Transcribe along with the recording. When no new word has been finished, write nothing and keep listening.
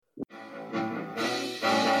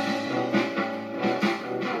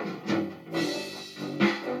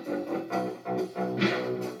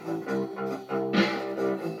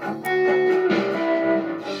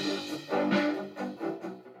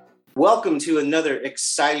welcome to another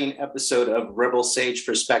exciting episode of Rebel Sage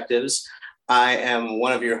Perspectives. I am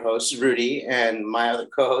one of your hosts, Rudy, and my other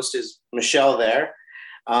co-host is Michelle there.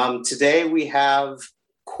 Today we have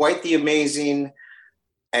quite the amazing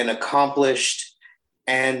and accomplished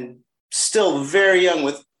and still very young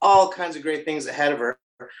with all kinds of great things ahead of her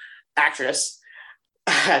actress,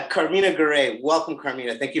 Carmina Garay. Welcome,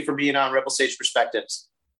 Carmina. Thank you for being on Rebel Sage Perspectives.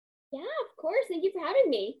 Yeah, of course. Thank you for having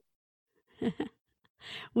me.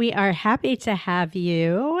 We are happy to have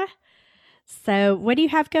you. So what do you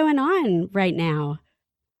have going on right now?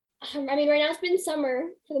 Right now it's been summer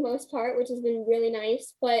for the most part, which has been really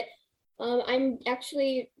nice. But I'm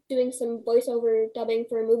actually doing some voiceover dubbing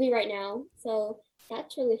for a movie right now. So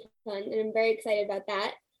that's really fun. And I'm very excited about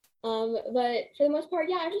that. But for the most part,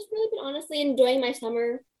 yeah, I've just really been honestly enjoying my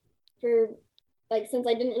summer since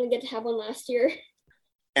I didn't really get to have one last year.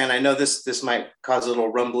 And I know this might cause a little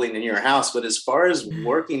rumbling in your house, but as far as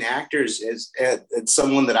working actors, it's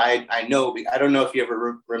someone that I know. I don't know if you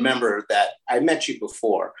ever remember that I met you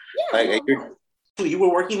before. Yeah. You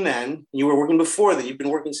were working then. You were working before that. You've been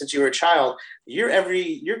working since you were a child. Your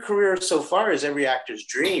career so far is every actor's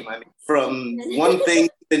dream. I mean, from one thing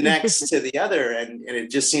to the next to the other, and it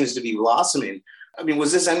just seems to be blossoming. I mean,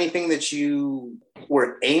 was this anything that you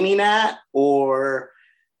were aiming at, or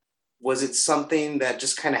was it something that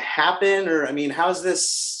just kind of happened? Or, I mean, how's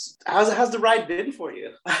the ride been for you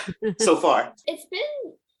so far? It's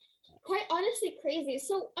been quite honestly crazy.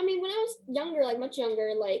 So, I mean, when I was younger, like much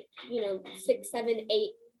younger, 6, 7, 8,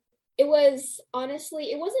 it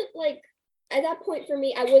wasn't like, at that point for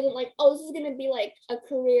me, I wasn't like, oh, this is going to be like a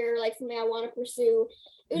career, like something I want to pursue.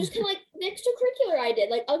 It was just kind of like the extracurricular I did.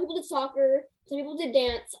 Like other people did soccer, some people did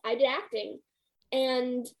dance, I did acting.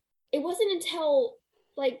 And it wasn't until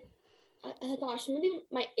maybe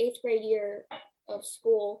my 8th grade year of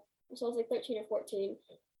school, so I was like 13 or 14,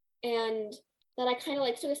 and that I kind of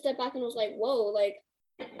like took a step back and was like, whoa, like,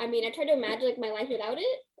 I mean, I tried to imagine like my life without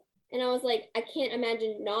it, and I was like, I can't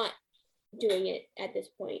imagine not doing it at this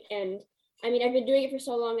point. And I mean, I've been doing it for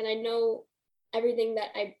so long, and I know everything that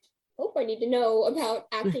I hope I need to know about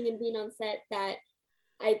acting and being on set, that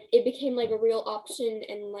it became like a real option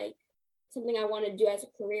and like something I want to do as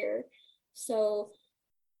a career. So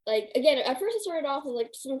like, again, at first it started off as like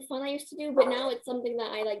some fun I used to do, but now it's something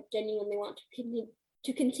that I like genuinely want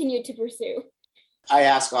to continue to pursue. I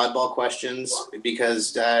ask oddball questions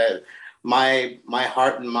because my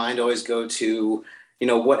heart and mind always go to,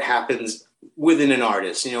 what happens within an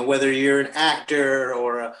artist, whether you're an actor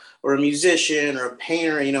or a musician or a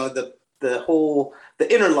painter, the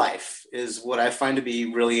inner life is what I find to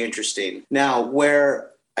be really interesting. Now,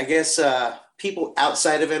 where I guess people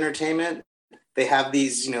outside of entertainment, they have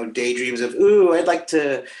these, daydreams of, ooh, I'd like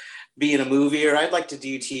to be in a movie, or I'd like to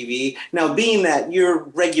do TV. Now, being that your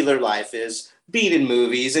regular life is being in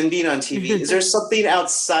movies and being on TV, is there something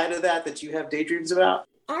outside of that you have daydreams about?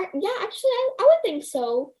 I would think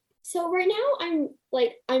so. So right now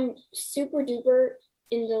I'm super duper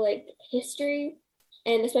into like history,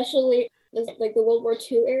 and especially like the World War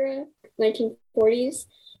II era, 1940s.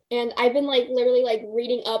 And I've been like literally like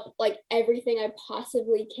reading up like everything I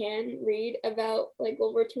possibly can read about like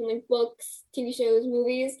World War II, like books, TV shows,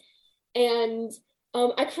 movies. And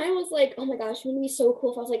I kind of was like, oh my gosh, it would be so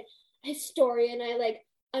cool if I was like a historian. I like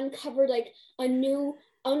uncovered like a new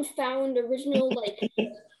unfound original like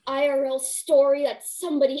IRL story that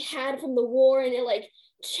somebody had from the war, and it like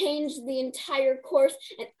changed the entire course,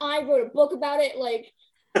 and I wrote a book about it, like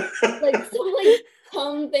some like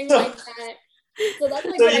dumb things like that. So that's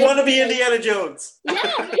like, so you want to be Indiana Jones? Yeah,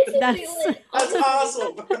 basically. That's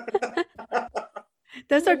awesome.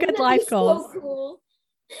 Those are good life goals. So cool.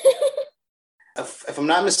 If I'm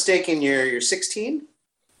not mistaken, you're 16?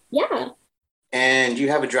 Yeah. And you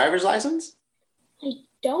have a driver's license? I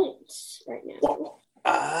don't right now.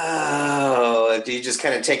 Oh, do you just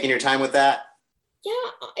kind of taking your time with that? Yeah,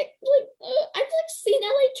 I've seen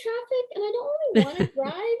LA traffic, and I don't really want to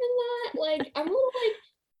drive in that. Like, I'm a little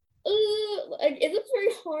like it looks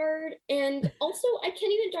very hard, and also I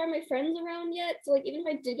can't even drive my friends around yet. So like, even if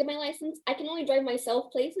I did get my license, I can only drive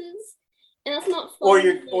myself places, and that's not fun. Or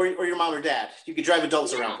your mom or dad. You could drive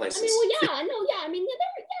adults around places. I mean,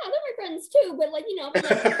 they're my friends too. But like,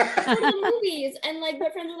 we're in movies, and like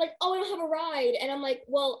my friends are like, oh, I don't have a ride, and I'm like,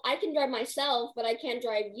 well, I can drive myself, but I can't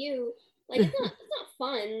drive you. Like, it's not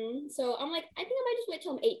fun. So I'm like, I think I might just wait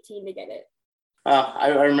till I'm 18 to get it. I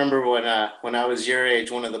remember when I was your age,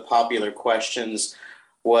 one of the popular questions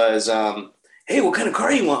was, hey, what kind of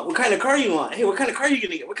car you want? What kind of car you want? Hey, what kind of car are you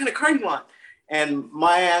going to get? What kind of car you want? And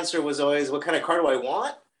my answer was always, what kind of car do I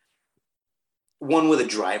want? One with a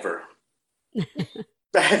driver.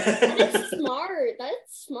 That is smart.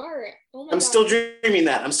 That's smart. Oh my I'm God. still dreaming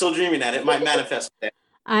that. I'm still dreaming that. It might manifest today.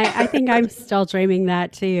 I think I'm still dreaming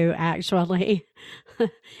that too, actually.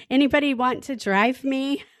 Anybody want to drive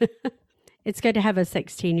me? It's good to have a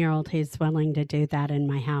 16-year-old who's willing to do that in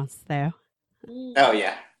my house, though. Oh,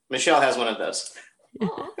 yeah. Michelle has one of those. Oh,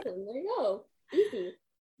 awesome. There you go. Easy.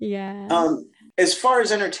 Yeah. As far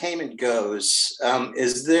as entertainment goes,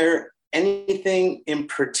 is there anything in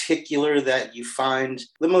particular that you find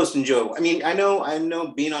the most enjoyable? I mean, I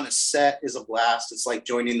know being on a set is a blast. It's like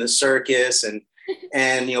joining the circus, and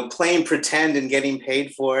playing pretend and getting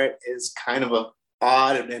paid for it is kind of a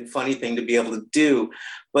odd and funny thing to be able to do.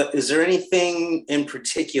 But is there anything in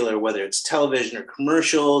particular, whether it's television or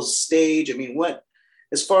commercials, stage? I mean, what,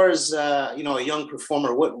 as far as a young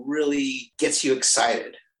performer, what really gets you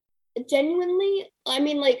excited? Genuinely, I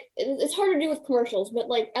mean, like it's hard to do with commercials, but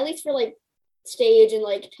like at least for like stage and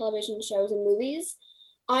like television shows and movies,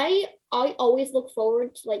 I always look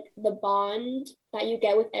forward to like the bond that you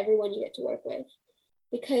get with everyone you get to work with,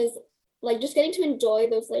 because like just getting to enjoy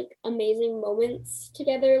those like amazing moments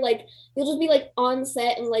together. Like you'll just be like on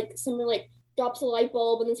set and like someone like drops a light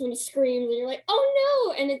bulb and then somebody screams and you're like,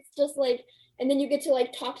 oh no, and it's just like, and then you get to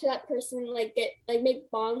like talk to that person, like get like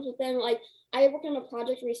make bonds with them. Like I worked on a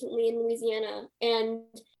project recently in Louisiana, and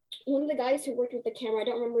one of the guys who worked with the camera, I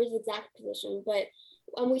don't remember his exact position, but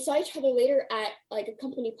we saw each other later at like a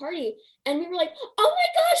company party, and we were like, oh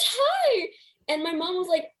my gosh, hi. And my mom was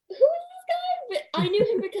like, who is this guy? But I knew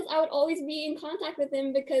him because I would always be in contact with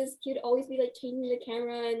him, because he would always be like changing the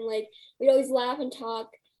camera, and like we'd always laugh and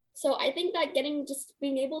talk. So I think that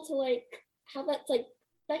being able to like have that like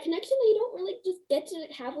that connection that you don't really just get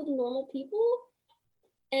to have with normal people,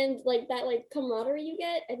 and like that like camaraderie you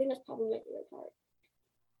get, I think that's probably my favorite part.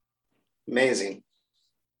 Amazing.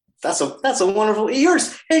 That's a wonderful.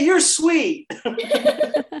 You're sweet.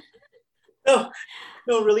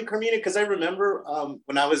 No, really, Carmina, because I remember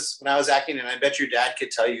when I was acting, and I bet your dad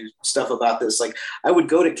could tell you stuff about this. Like I would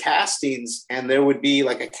go to castings, and there would be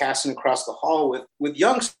like a casting across the hall with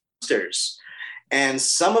youngsters, and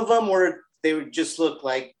some of them they would just look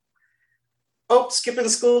like, oh, skipping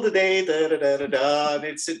school today, da da da da da. And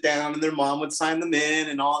they'd sit down, and their mom would sign them in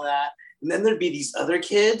and all that. And then there'd be these other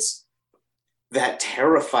kids that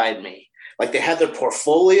terrified me. Like they had their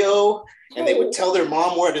portfolio, and they would tell their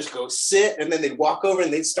mom where to go sit, and then they'd walk over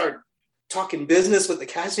and they'd start talking business with the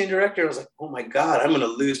casting director. I was like, oh my God, I'm going to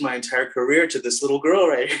lose my entire career to this little girl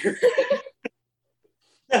right here.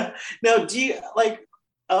 Now, do you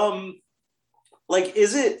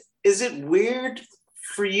is it weird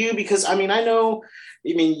for you? Because I mean,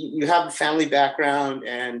 you have a family background,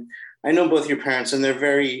 and I know both your parents, and they're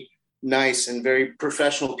very nice and very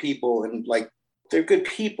professional people, and like they're good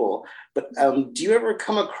people. But do you ever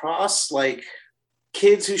come across like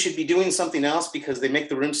kids who should be doing something else because they make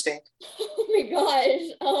the room stink? Oh my gosh.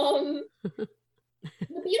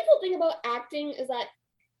 The beautiful thing about acting is that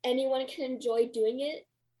anyone can enjoy doing it,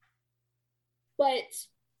 but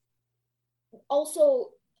also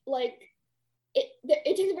like it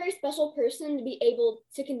takes a very special person to be able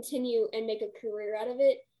to continue and make a career out of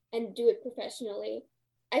it and do it professionally.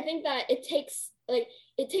 I think that it takes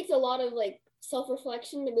a lot of like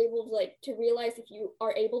self-reflection to be able to like to realize if you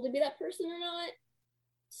are able to be that person or not.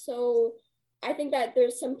 So I think that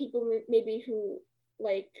there's some people maybe who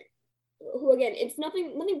again, it's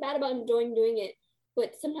nothing bad about enjoying doing it,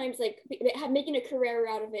 but sometimes like making a career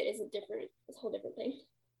out of it is a whole different thing.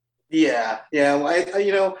 Yeah.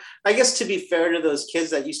 Well, I guess to be fair to those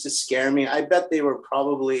kids that used to scare me, I bet they were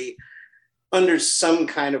probably under some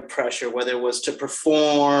kind of pressure, whether it was to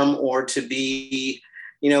perform or to be,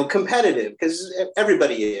 competitive, because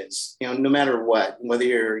everybody is, no matter what, whether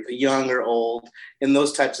you're young or old, in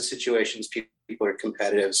those types of situations, people are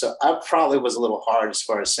competitive. So I probably was a little hard as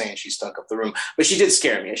far as saying she stunk up the room, but she did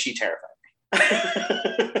scare me. She terrified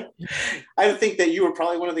me. I think that you were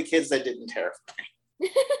probably one of the kids that didn't terrify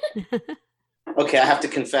me. Okay, I have to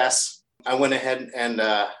confess, I went ahead and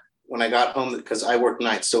when I got home, because I work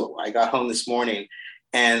nights, so I got home this morning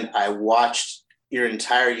and I watched your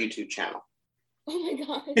entire YouTube channel. Oh my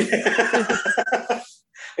God.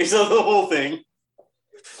 I saw the whole thing.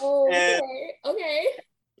 Oh,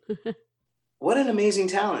 okay. What an amazing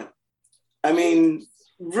talent. I mean,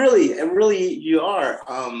 really you are.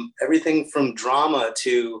 Everything from drama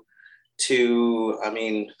to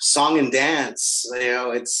song and dance.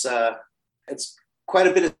 It's quite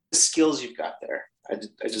a bit of skills you've got there.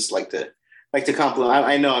 I just like to compliment.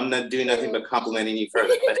 I know I'm not doing nothing but complimenting you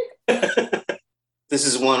further, but this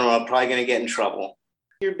is one where I'm probably going to get in trouble.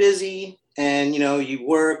 You're busy, and you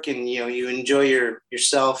work, and you enjoy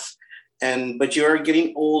yourself, but you're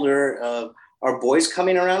getting older. Are boys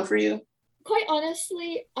coming around for you? Quite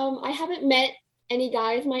honestly, I haven't met any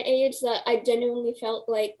guys my age that I genuinely felt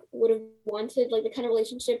like would have wanted like the kind of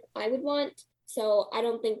relationship I would want. So I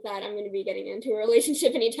don't think that I'm going to be getting into a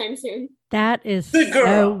relationship anytime soon. That is Good girl.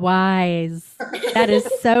 so wise. That is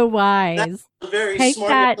so wise. That's very Take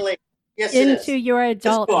smart. that Yes, it into is. your Yes,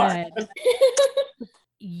 you are. adulthood.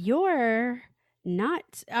 You're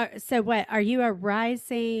not. So what? Are you a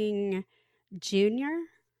rising junior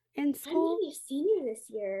in I'm school? going to be a senior this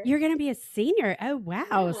year. You're going to be a senior. Oh,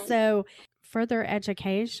 wow. Yeah. So further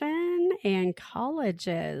education and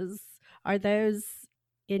colleges, are those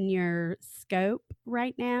in your scope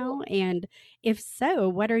right now? And if so,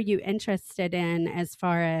 what are you interested in as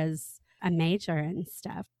far as a major and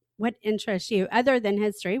stuff? What interests you other than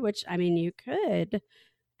history, which I mean, you could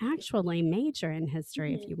actually major in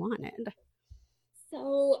history if Mhm. you wanted.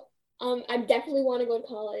 So, I definitely want to go to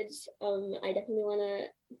college. I definitely want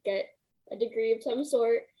to get a degree of some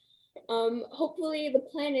sort. Hopefully, the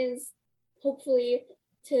plan is hopefully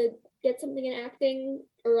to get something in acting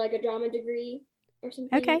or like a drama degree or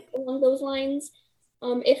something Okay. along those lines.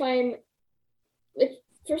 If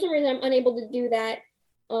for some reason I'm unable to do that,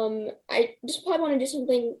 I just probably want to do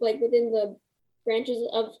something like within the branches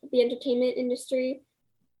of the entertainment industry.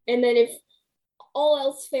 And then if all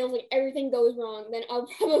else fails, like everything goes wrong, then I'll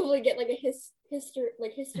probably get like a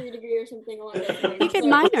history degree or something along those lines. You could So,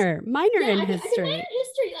 minor yeah, in I could minor history. in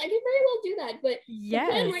history. I could very well do that, but the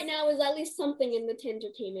plan Yes. right now is at least something in the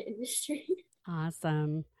entertainment industry.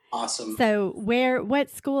 Awesome. Awesome. So what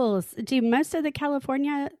schools do most of the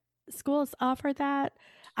California schools offer that?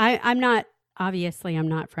 I'm not obviously I'm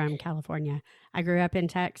not from California. I grew up in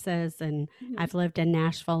Texas and I've lived in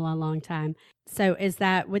Nashville a long time. So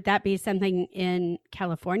would that be something in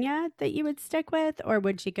California that you would stick with, or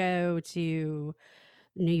would you go to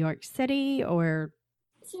New York City or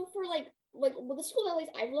So for like well, the school at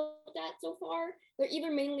least I've looked at so far, they're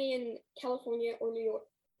either mainly in California or New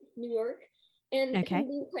York. And if okay. I'm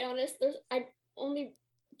being quite honest, I only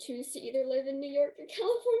choose to either live in New York or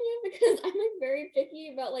California because I'm like very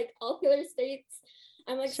picky about like all the other states.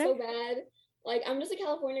 I'm like Sure. so bad. Like I'm just a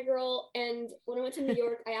California girl, and when I went to New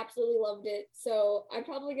York, I absolutely loved it. So I'm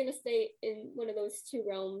probably gonna stay in one of those two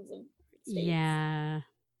realms of states. Yeah.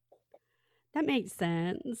 That makes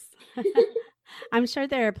sense. I'm sure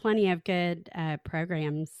there are plenty of good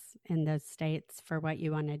programs in those states for what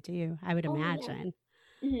you want to do. I would Oh yeah. imagine.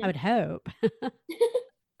 I Mhm. would hope.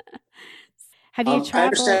 Have you I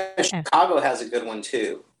traveled? understand Chicago has a good one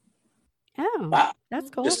too. Oh, Wow. that's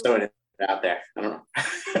cool. Just throwing it out there. I don't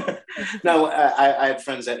know. No, I had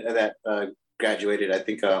friends that graduated. I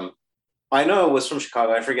think I know it was from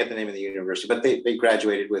Chicago. I forget the name of the university, but they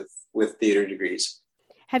graduated with theater degrees.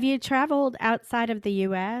 Have you traveled outside of the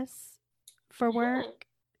U.S. for work?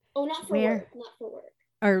 Oh, not for Where? work. Not for work.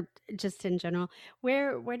 Or just in general?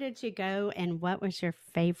 Where did you go, and what was your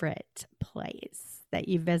favorite place that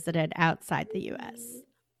you visited outside the U.S.?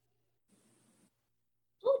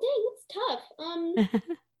 Oh dang, that's tough.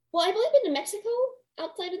 Well, I've only been to Mexico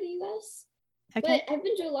outside of the U.S., Okay. but I've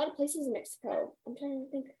been to a lot of places in Mexico. I'm trying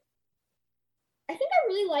to think. I think I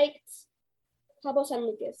really liked Cabo San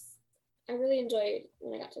Lucas. I really enjoyed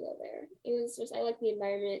when I got to go there. It was just I liked the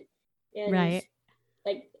environment and Right.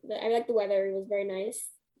 like I liked the weather. It was very nice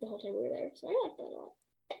the whole time we were there, so I liked that a lot.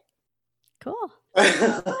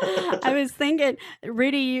 Cool. I was thinking,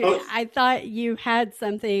 Rudy, I thought you had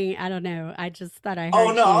something. I don't know. I just thought I heard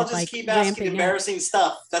Oh no, you I'll just like keep asking ramping up. embarrassing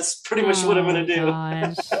stuff. That's pretty much what I'm gonna do.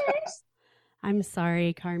 Gosh. I'm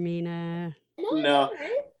sorry, Carmina. No. All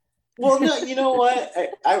right. Well, no, you know what?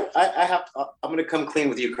 I have. I'm gonna come clean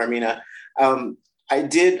with you, Carmina. I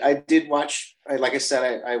did watch. Like I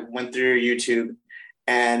said, I went through your YouTube,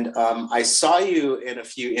 and I saw you in a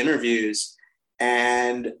few interviews,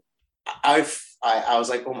 and I was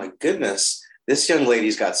like, oh my goodness, this young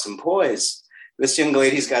lady's got some poise. This young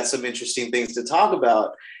lady's got some interesting things to talk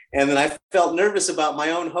about. And then I felt nervous about my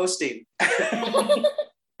own hosting.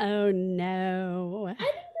 Oh no. I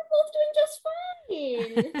think we're both doing just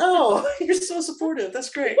fine. Oh, you're so supportive. That's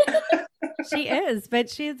great. She is, but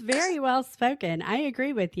she is very well spoken. I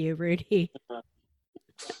agree with you, Rudy.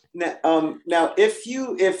 Now,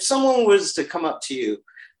 if someone was to come up to you,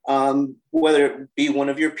 whether it be one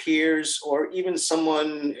of your peers or even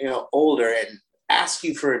someone older, and ask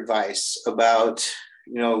you for advice about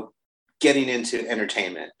getting into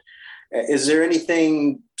entertainment, is there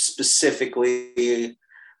anything specifically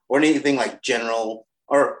or anything like general,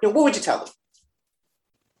 or what would you tell them?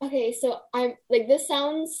 Okay, so I'm like this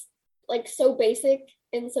sounds like so basic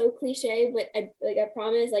and so cliche, but I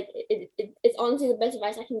promise like it's honestly the best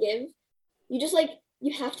advice I can give. you just like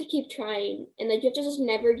you have to keep trying, and like you have to just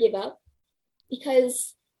never give up,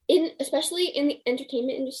 because especially in the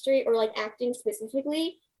entertainment industry or like acting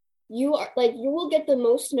specifically, you will get the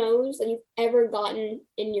most no's that you've ever gotten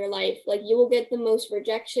in your life. Like you will get the most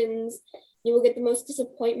rejections, you will get the most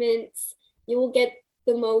disappointments, you will get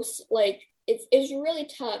the most like it's really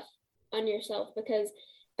tough on yourself, because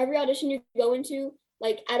every audition you go into,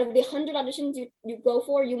 like out of the 100 auditions you go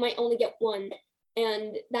for, you might only get one,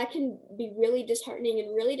 and that can be really disheartening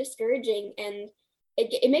and really discouraging, and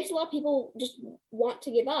it makes a lot of people just want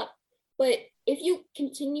to give up. But if you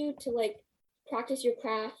continue to like practice your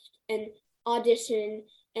craft and audition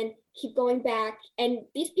and keep going back, and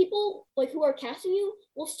these people like who are casting you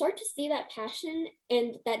will start to see that passion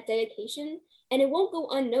and that dedication, and it won't go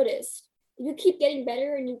unnoticed. If you keep getting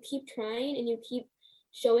better and you keep trying and you keep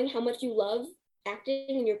showing how much you love acting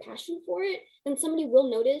and your passion for it, then somebody will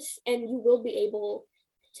notice, and you will be able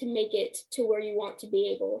to make it to where you want to be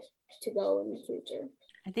able to go in the future.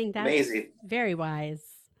 I think that's Amazing. very wise.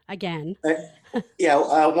 Again, Yeah,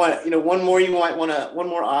 one more. You might want to one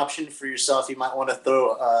more option for yourself. You might want to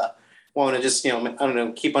throw. Want to just I don't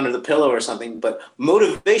know, keep under the pillow or something. But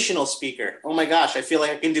motivational speaker. Oh my gosh, I feel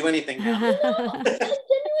like I can do anything now. No, I genuinely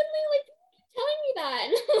like telling me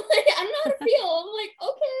that. Like I don't know how to feel. I'm like,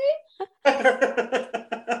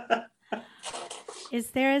 okay.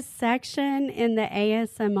 Is there a section in the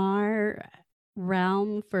ASMR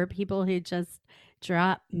realm for people who just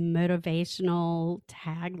drop motivational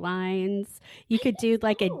taglines? You could do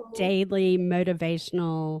like a daily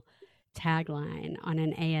motivational tagline on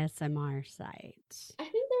an ASMR site. I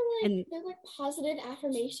think they're like positive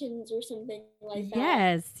affirmations or something like that.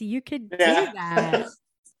 Yes, you could do that.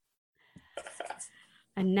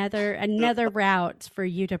 Another route for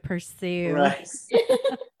you to pursue. Right.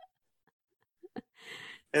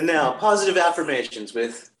 And now, positive affirmations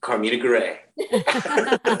with Carmina Garay.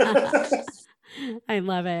 I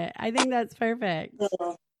love it. I think that's perfect.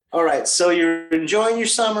 All right, so you're enjoying your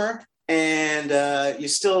summer, and you're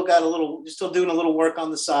still doing a little work on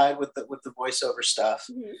the side with the voiceover stuff.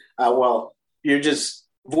 Mm-hmm. Well, you're just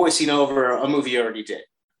voicing over a movie you already did,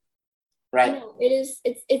 right? No,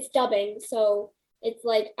 it's dubbing, so it's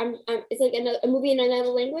like it's like a movie in another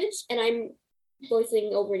language, and I'm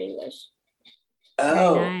voicing over in English.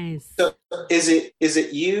 Oh, very nice. So is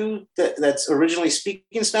it you that's originally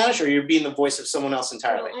speaking Spanish, or you're being the voice of someone else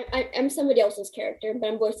entirely? No, I'm somebody else's character, but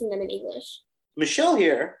I'm voicing them in English. Michelle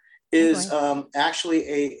here is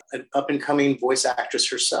actually an up and coming voice actress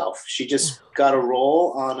herself. She just got a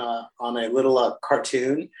role on a little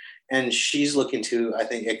cartoon, and she's looking to, I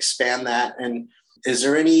think, expand that. And is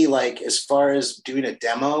there any, like, as far as doing a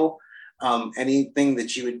demo, anything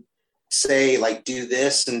that you would say, like, do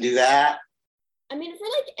this and do that? I mean, for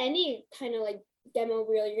like any kind of like demo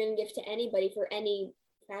reel you're gonna give to anybody for any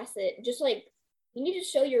facet, just like you need to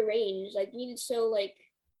show your range. Like you need to show like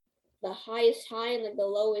the highest high and like the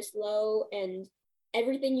lowest low and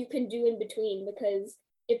everything you can do in between. Because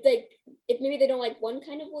if maybe they don't like one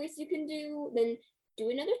kind of voice you can do, then do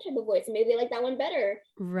another type of voice. Maybe they like that one better.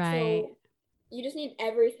 Right. So you just need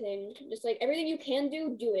everything. Just like everything you can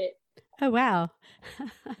do it. Oh, wow.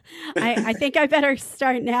 I think I better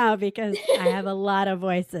start now because I have a lot of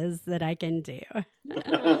voices that I can do.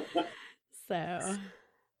 So,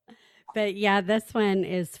 but yeah, this one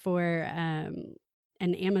is for an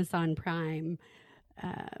Amazon Prime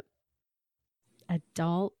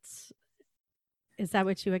adult. Is that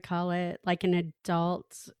what you would call it? Like an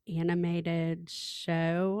adult animated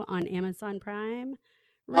show on Amazon Prime?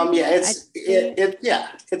 Right?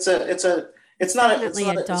 It's not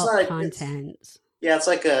adult content. It's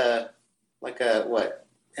like a what,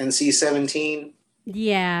 NC-17?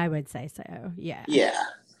 Yeah, I would say so. Yeah. Yeah.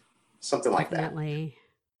 Something like Definitely.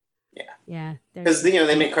 that. Yeah. Because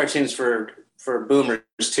they make cartoons for boomers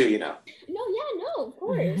too, No, of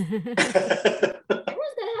course. Everyone's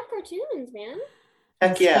gotta have cartoons, man.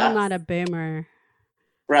 Heck yeah. I'm not a boomer.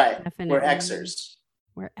 Right. Definitely. We're Xers.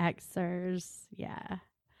 We're Xers. Yeah.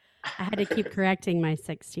 I had to keep correcting my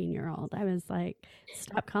 16-year-old. I was like,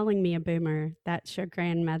 stop calling me a boomer. That's your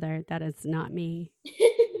grandmother. That is not me.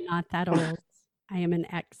 I'm not that old. I am an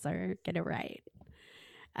Xer. Get it right.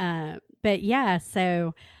 But yeah,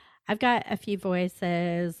 so I've got a few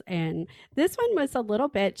voices, and this one was a little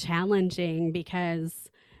bit challenging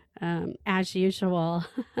because, as usual,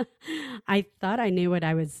 I thought I knew what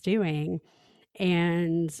I was doing.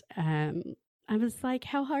 And I was like,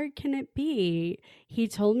 how hard can it be? He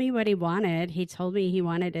told me what he wanted. He told me he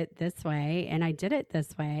wanted it this way, and I did it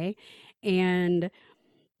this way. And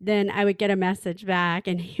then I would get a message back,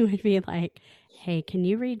 and he would be like, hey, can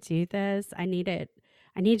you redo this? I need it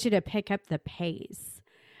I need you to pick up the pace.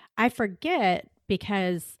 I forget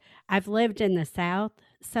because I've lived in the South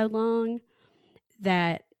so long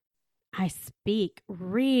that I speak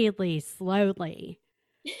really slowly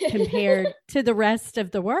compared to the rest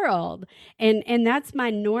of the world. And that's my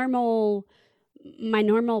normal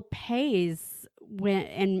pace when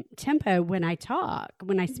and tempo when I talk,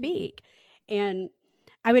 when I speak. And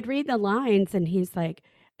I would read the lines and he's like,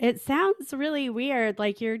 it sounds really weird.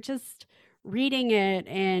 Like you're just reading it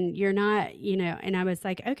and you're not, and I was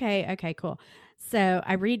like, okay, cool. So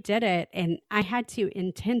I redid it and I had to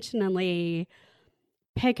intentionally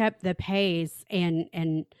pick up the pace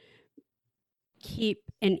and keep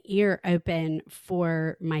an ear open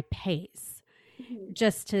for my pace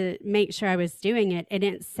just to make sure I was doing it. And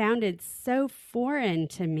it sounded so foreign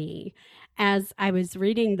to me as I was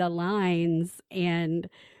reading the lines and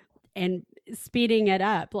speeding it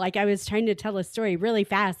up. Like I was trying to tell a story really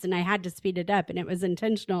fast and I had to speed it up and it was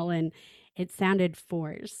intentional and it sounded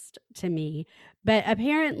forced to me. But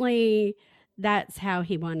apparently that's how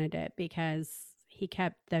he wanted it because he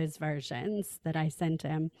kept those versions that I sent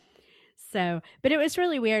him. So, but it was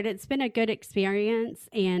really weird. It's been a good experience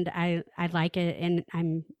and I like it. And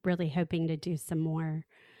I'm really hoping to do some more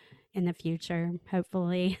in the future,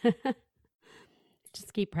 hopefully.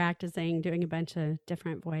 Just keep practicing, doing a bunch of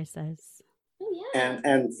different voices. Oh, yeah.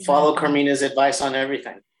 And follow Carmina's advice on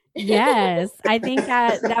everything. Yes, I think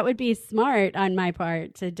that would be smart on my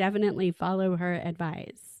part to definitely follow her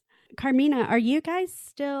advice. Carmina, are you guys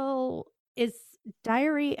still, is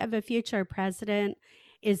Diary of a Future President,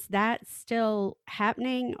 is that still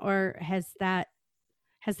happening or has that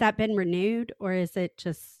been renewed or is it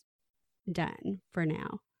just done for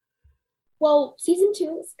now? Well, season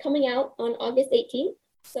 2 is coming out on August 18th.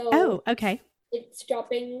 So okay. It's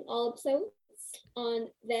dropping all episodes on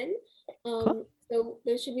then. Cool. So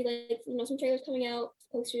there should be like, some trailers coming out,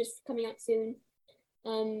 posters coming out soon.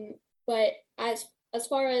 But as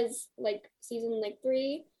far as like season like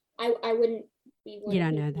 3, I wouldn't be You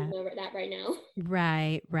don't know that. over that right now.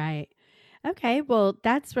 Right. Okay, well,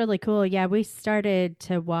 that's really cool. Yeah, we started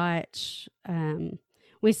to watch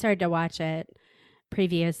it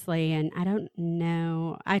previously, and I don't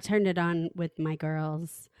know. I turned it on with my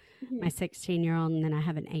girls, my 16-year-old, and then I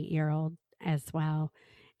have an 8-year-old as well.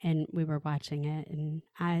 And we were watching it, and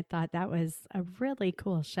I thought that was a really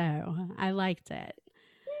cool show. I liked it.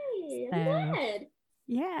 Hey, I'm glad.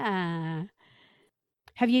 Yeah.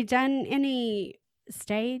 Have you done any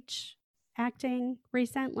stage acting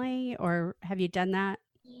recently, or have you done that?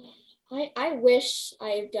 I wish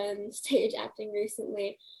I've done stage acting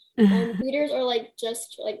recently. Theaters are like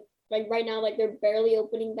just like right now, like they're barely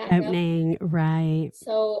opening back up. Right.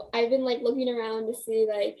 So I've been like looking around to see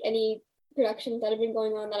like any productions that have been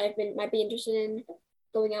going on that might be interested in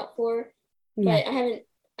going out for. But I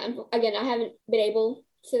haven't been able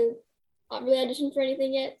to really audition for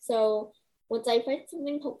anything yet. So once I find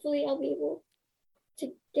something, hopefully I'll be able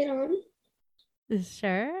to get on.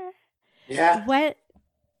 Sure. Yeah. What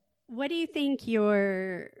do you think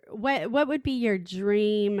what would be your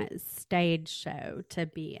dream stage show to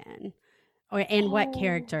be in? And what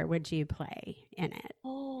character would you play in it?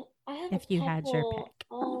 I have if you had your pick.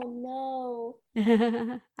 Oh no.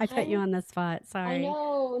 I put you on the spot, sorry. I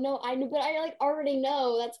know, but I like already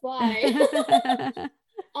know, that's why.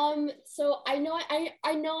 So I know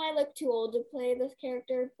I look too old to play this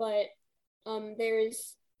character, but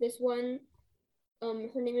there's this one,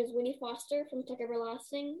 her name is Winnie Foster from Tuck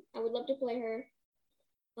Everlasting. I would love to play her.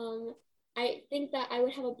 I think that I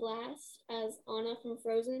would have a blast as Anna from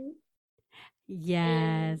Frozen.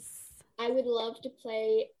 Yes. I would love to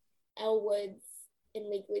play Elle Woods in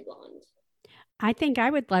Legally Blonde. I think I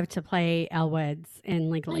would love to play Elle Woods in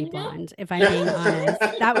Legally Blonde, if I'm being honest.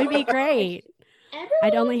 That would be great.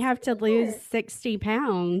 I'd only have to lose 60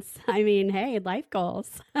 pounds. I mean, hey, life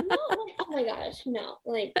goals. No, like, oh my gosh, no.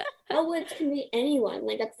 Like, Elle Woods can be anyone.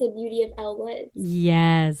 Like, that's the beauty of Elle Woods.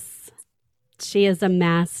 Yes. She is a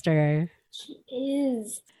master. She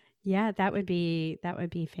is. Yeah, that would be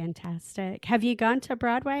fantastic. Have you gone to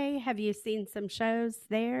Broadway? Have you seen some shows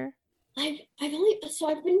there? I've been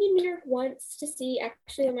to New York once to see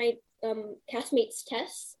actually my castmate's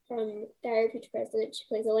Tess from Diary of a Future President. She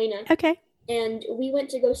plays Elena. Okay. And we went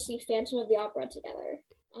to go see Phantom of the Opera together.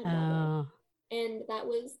 Oh. And that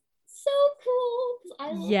was so cool.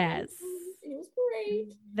 I loved it. It was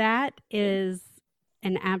great. That is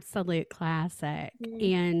an absolute classic.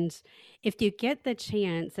 And if you get the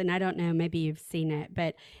chance, and I don't know, maybe you've seen it,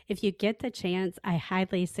 but if you get the chance, I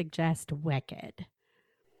highly suggest Wicked.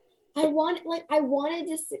 I wanted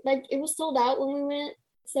to see, like, it was sold out when we went,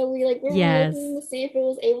 So we like were Yes. looking to see if it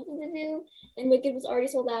was able to do, and Wicked was already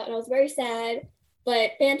sold out, and I was very sad.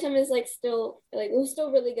 But Phantom is like still like it was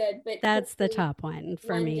still really good. But That's the hopefully top one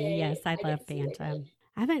for one me. day Yes, I get love to see Wicked. Phantom.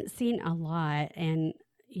 I haven't seen a lot, and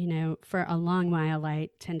for a long while I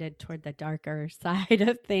tended toward the darker side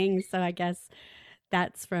of things. So I guess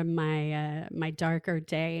that's from my darker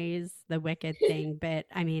days, the Wicked thing. But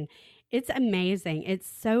I mean, it's amazing. It's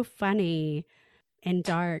so funny and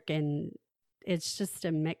dark, and it's just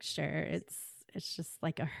a mixture. It's just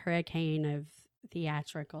like a hurricane of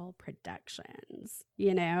theatrical productions.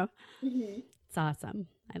 Mhm. It's awesome.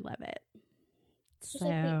 I love it. It's just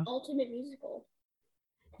like the ultimate musical.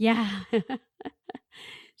 Yeah,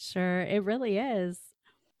 sure, it really is.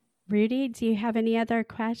 Rudy, do you have any other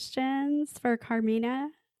questions for Carmina?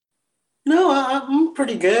 No, I'm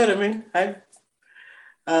pretty good. I mean, I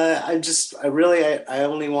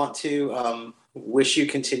only want to wish you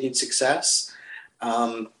continued success.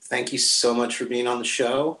 Thank you so much for being on the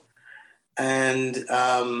show. And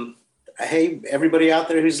hey, everybody out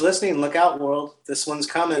there who's listening, look out, world! This one's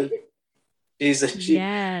coming.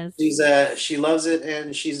 Yes. She loves it,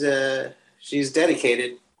 and she's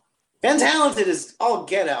dedicated and talented as all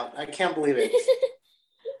get out. I can't believe it.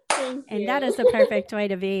 And that is a perfect way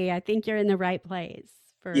to be. I think you're in the right place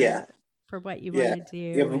for what you want to do.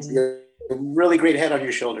 You have a really great head on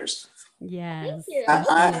your shoulders. Yes.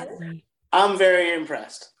 I'm very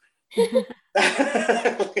impressed.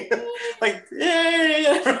 Like,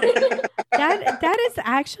 yeah. That is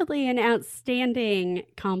actually an outstanding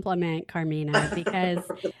compliment, Carmina, because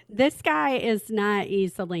this guy is not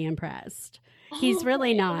easily impressed. He's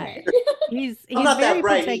really not. He's not very that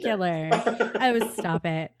bright particular. Oh, stop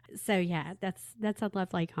it. So yeah, that's a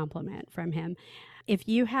lovely compliment from him. If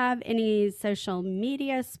you have any social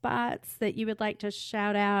media spots that you would like to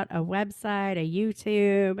shout out, a website, a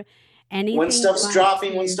YouTube, anything. When stuff's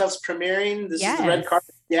dropping, when stuff's premiering, this is the red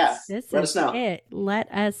carpet. Yeah, let us know. Let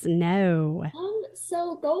us know.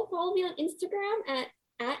 So go follow me on Instagram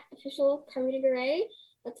at official Carmina Garay.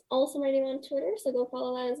 That's also my name on Twitter, so go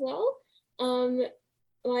follow that as well.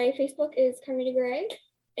 My Facebook is Carmina Garay,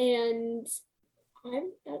 and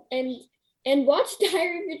watch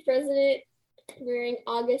Diary of Your President premiering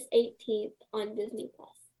August 18th on Disney Plus.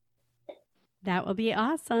 That will be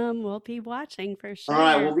awesome. We'll be watching for sure. All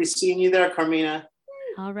right, we'll be seeing you there, Carmina.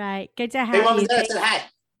 All right, good to have you. Hey, Mom you. and Dad, said hi.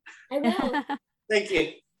 I will. Thank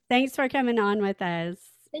you. Thanks for coming on with us.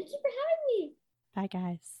 Thank you for having me. Bye,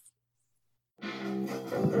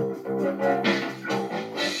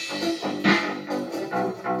 guys.